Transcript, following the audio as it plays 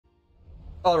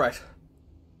Alright.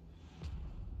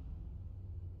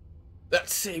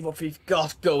 Let's see what we've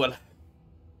got going.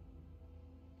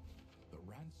 The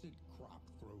rancid crop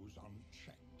grows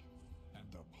unchecked and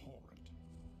abhorrent.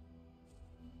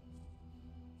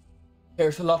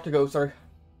 There's a lot to go through.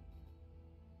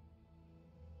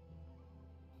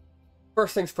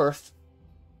 First things first.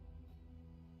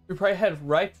 We probably head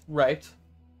right,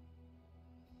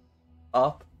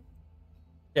 up.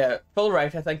 Yeah, full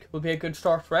right, I think, will be a good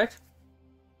start, right?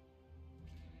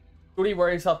 Only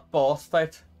worries that boss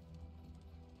fight.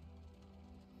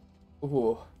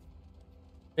 Ooh.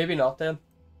 Maybe not then.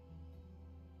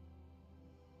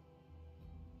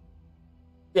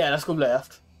 Yeah, let's go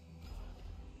left.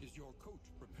 Is your coach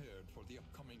prepared for the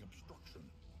upcoming obstruction?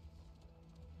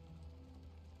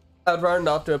 I'd rather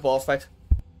not do a boss fight.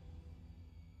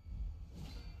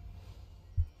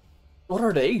 What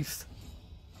are these?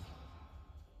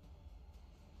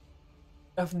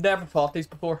 I've never fought these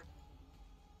before.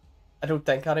 I don't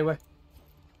think, anyway.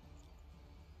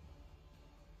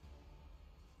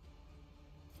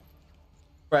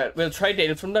 Right, we'll try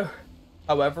dealing from now.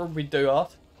 However, we do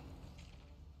not.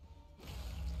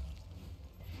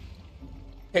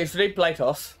 Okay, so they blight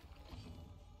us.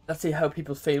 Let's see how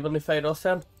people feel when they fight us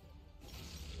then. A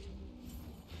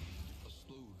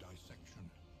slow dissection.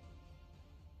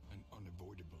 An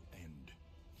unavoidable end.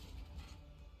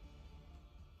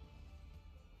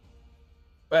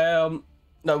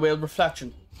 No, we'll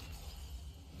reflection.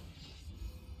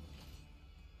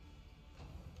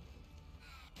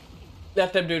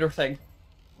 Let them do their thing.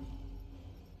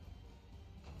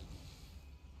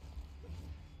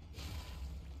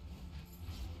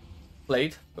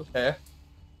 Blade, okay.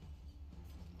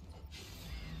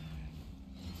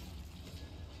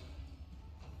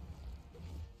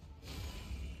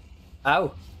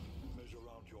 Ow. Measure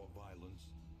out your violence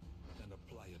and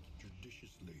apply it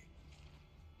judiciously.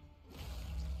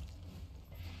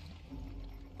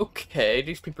 Okay,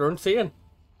 these people are insane.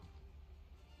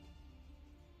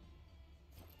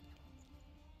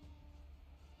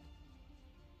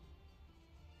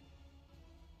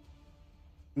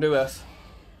 Do this.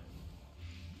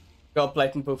 Got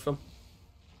blighting both of them.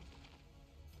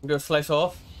 I'm gonna slice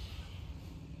off.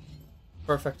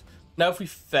 Perfect. Now if we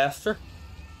faster.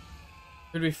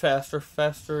 Could we faster?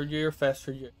 Faster you or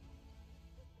faster you?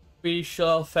 We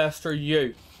shall faster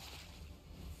you.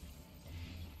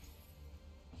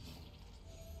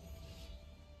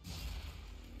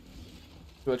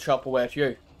 We'll chop away at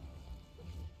you.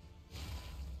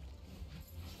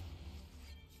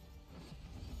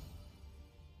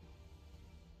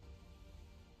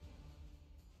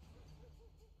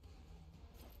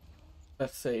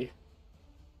 Let's see.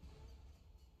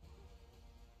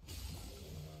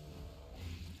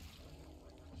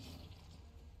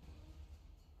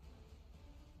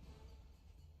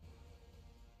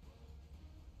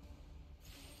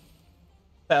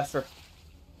 Faster.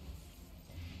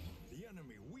 The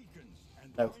enemy weakens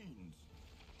and No. wanes.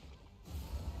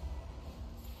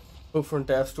 Go for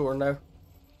death's door now.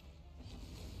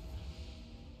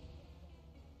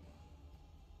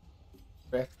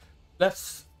 Right.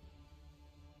 Let's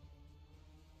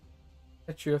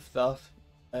hit you with that.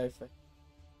 I think.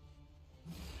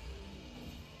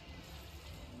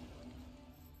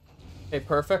 Okay,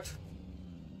 perfect.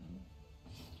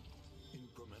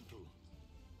 Incremental,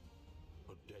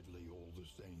 but deadly all the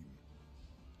same.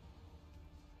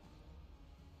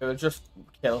 We'll just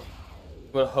kill.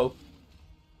 We'll hope.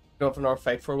 Go for our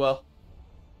fight for a while.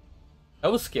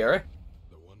 That was scary.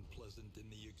 Though unpleasant in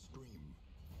the extreme.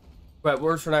 Right,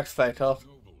 where's our next fight off?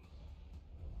 Noble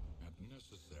and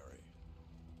necessary.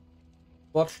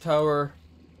 Watchtower.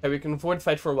 Okay, we can avoid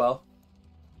fight for a while.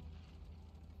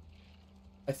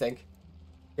 I think.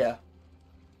 Yeah.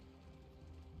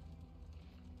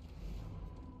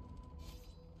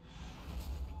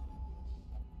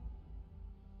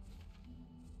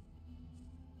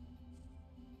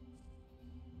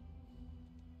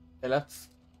 Okay, let's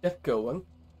get going.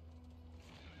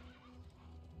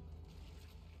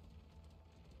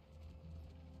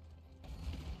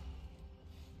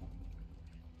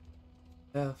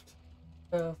 Left.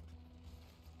 Left.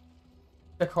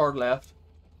 Pick hard left.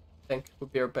 I think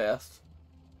would be our best.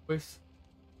 Please.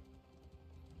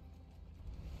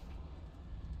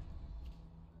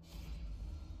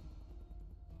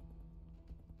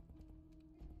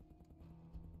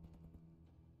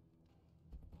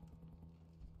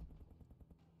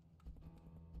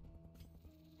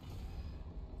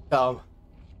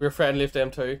 We're friendly with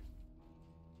them too.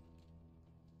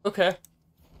 Okay.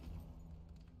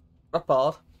 Not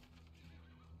bad.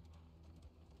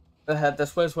 I'll head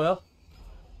this way as well.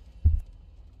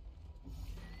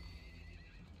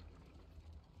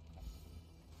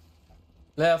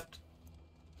 Left.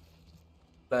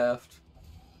 Left.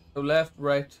 So left,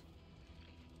 right.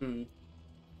 Hmm.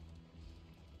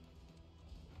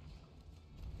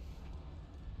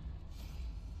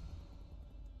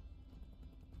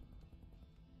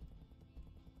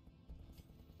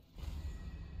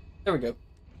 There we go.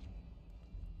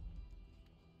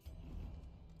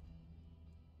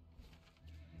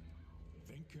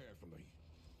 Think carefully.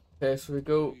 Okay, so we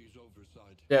go. Today's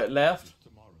oversight Yeah, left. is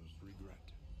tomorrow's regret.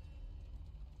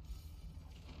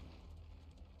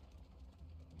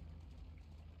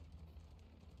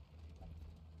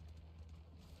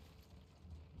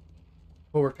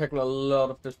 Oh, we're taking a lot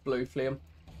of this blue flame.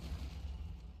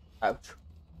 Ouch.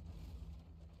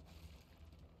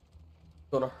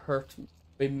 Gonna hurt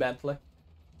me mentally.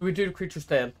 Do we do the creature's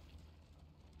den?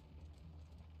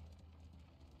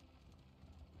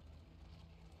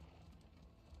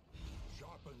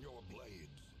 Sharpen your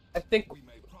blades. I think. We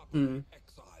may properly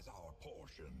excise our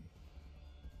portion.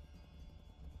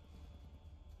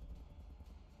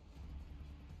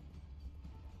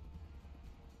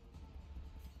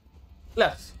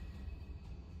 Let's.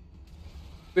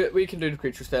 We can do the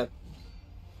creature's den.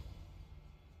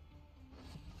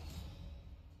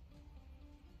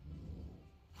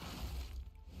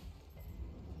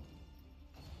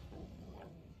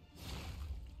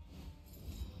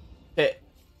 Okay.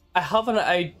 I have an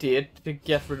idea to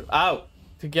get rid of. Ow!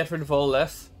 To get rid of all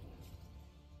this.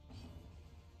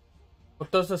 But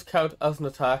does this count as an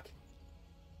attack?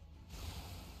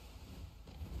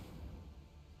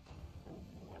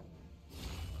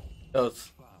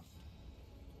 Does. Fast,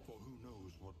 for who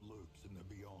knows what lurks in the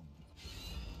beyond.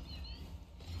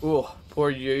 Oh, poor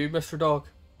you, Mr. Dog.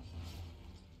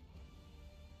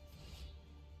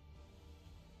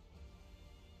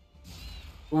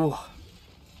 Oh.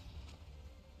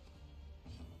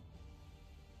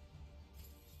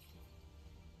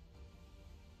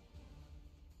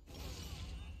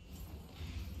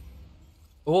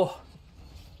 Oh.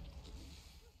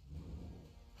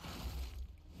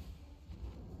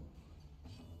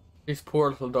 These poor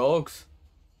little dogs.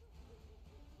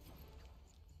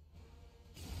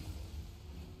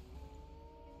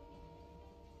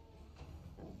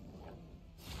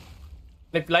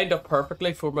 They've lined up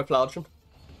perfectly for my Flagellant.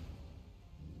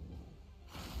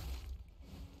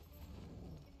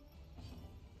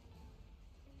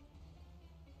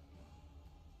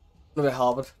 No, they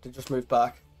haven't. They just moved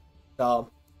back. Damn.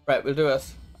 Right, we'll do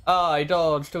this. Ah, I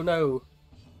dodged. Oh no.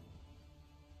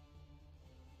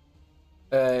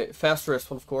 Faster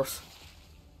one, of course.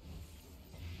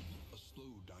 A slow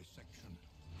dissection.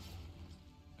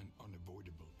 An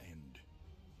unavoidable end.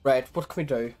 Right, what can we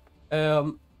do?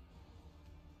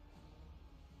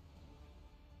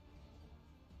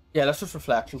 Yeah, let's just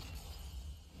reflection.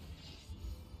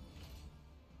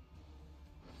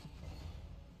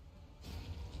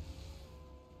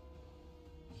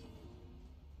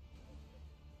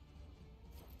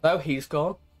 Now he's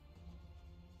gone.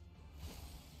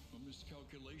 A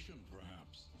miscalculation,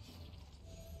 perhaps.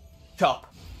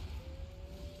 Chop.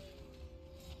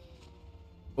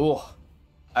 Oh.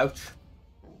 Ouch.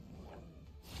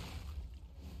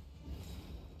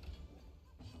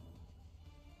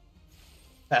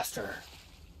 Faster.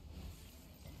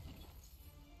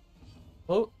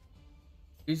 Oh.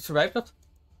 He survived it?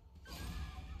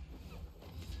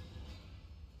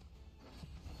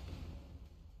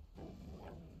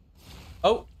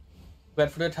 Oh.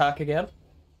 Went for the attack again.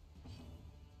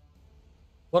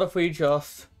 What if we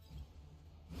just...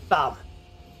 Bam.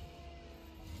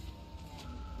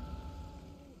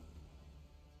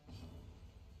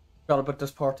 Forgot about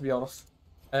this part, to be honest.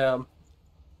 Malaise.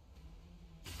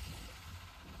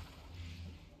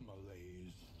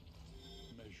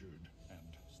 Measured and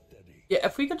steady. Yeah,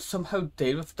 if we could somehow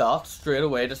deal with that straight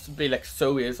away, this would be like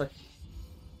so easy.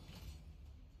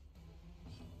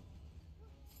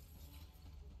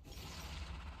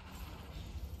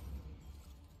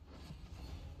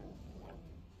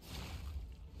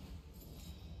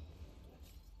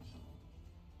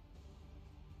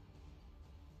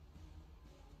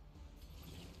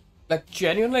 Like,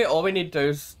 genuinely, all we need to do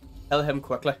is kill him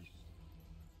quickly.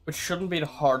 Which shouldn't be the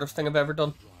hardest thing I've ever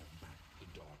done.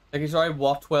 Like, he's already,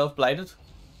 what, 12 blighted?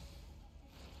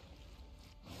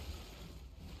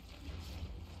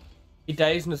 He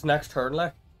dies in his next turn,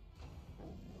 like.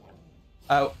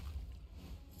 Ow.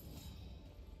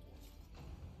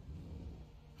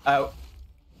 Ow.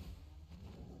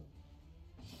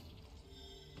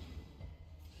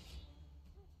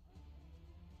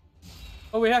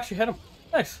 Oh, we actually hit him.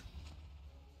 Nice.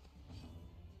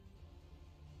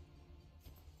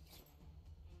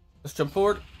 Let's jump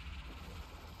forward.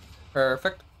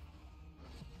 Perfect.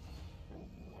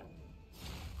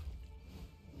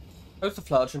 How's the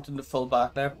Flagellant in the full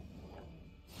back now?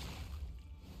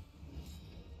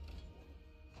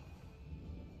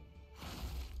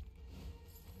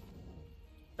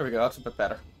 There we go, that's a bit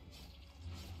better.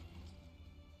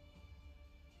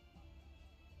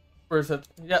 Where is it?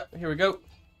 Yeah, here we go.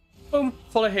 Boom,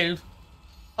 fully healed.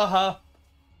 Haha.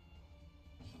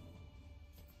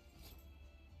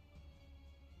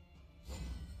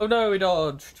 Oh no, he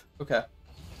dodged. Okay.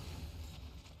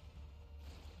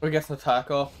 We get an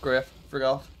attack off. Great.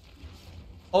 Forgot.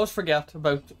 Always forget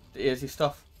about the easy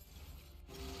stuff.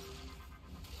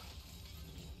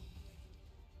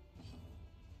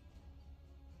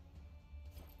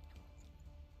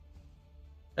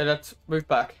 Hey, let's move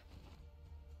back.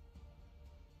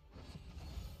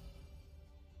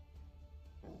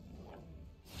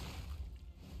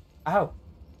 Ow.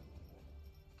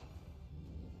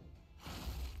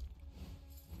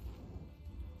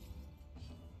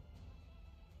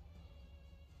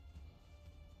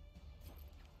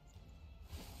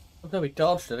 Oh no, we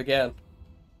dodged it again.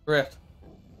 Great.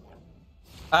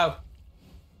 Ow.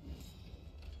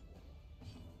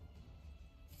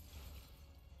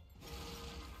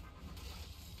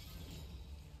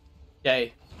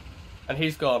 Yay. And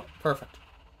he's gone. Perfect.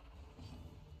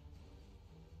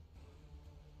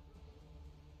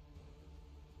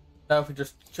 Now if we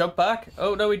just jump back.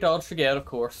 Oh no, we dodged again, of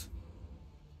course.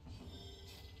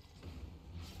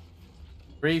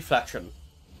 Reflection.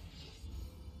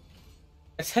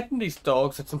 It's hitting these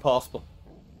dogs, it's impossible.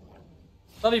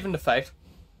 Not even the fight.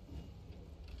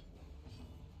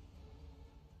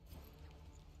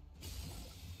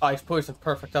 Ah, he's poisoned.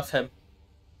 Perfect, that's him.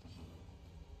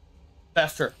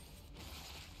 Fester.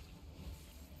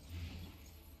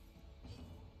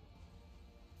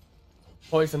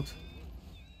 Poisoned.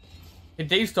 And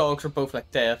these dogs are both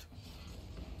like dead.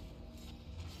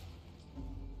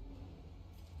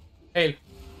 Hail.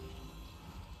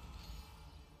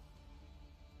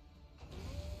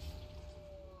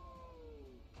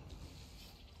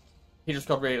 He just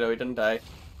got really low, he didn't die.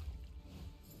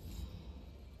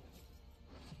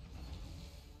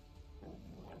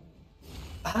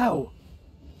 Ow!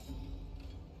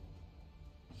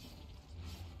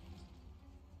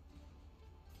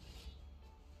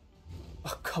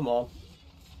 Oh, come on.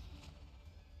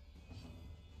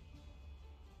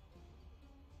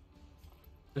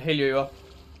 I'll heal you up.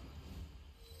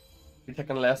 You're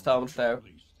taking less damage now.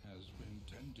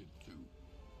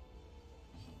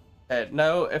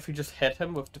 Now if we just hit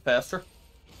him with the Fester,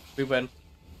 we win.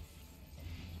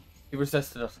 He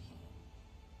resisted it.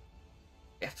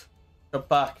 Shit. Go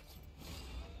back.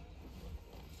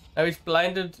 Now he's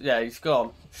blinded. Yeah, he's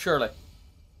gone. Surely.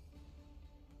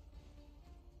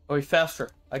 Oh, he Fester.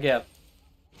 Again.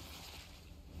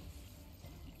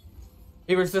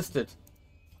 He resisted.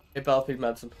 A battlefield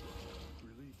medicine.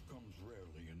 Relief comes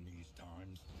rarely in these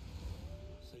times.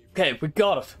 Okay, we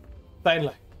got it.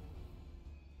 Finally.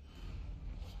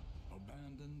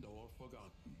 Abandoned or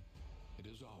forgotten. It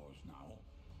is ours now.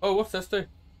 Oh, what's this do?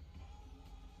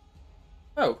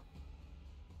 Oh.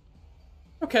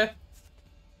 Okay.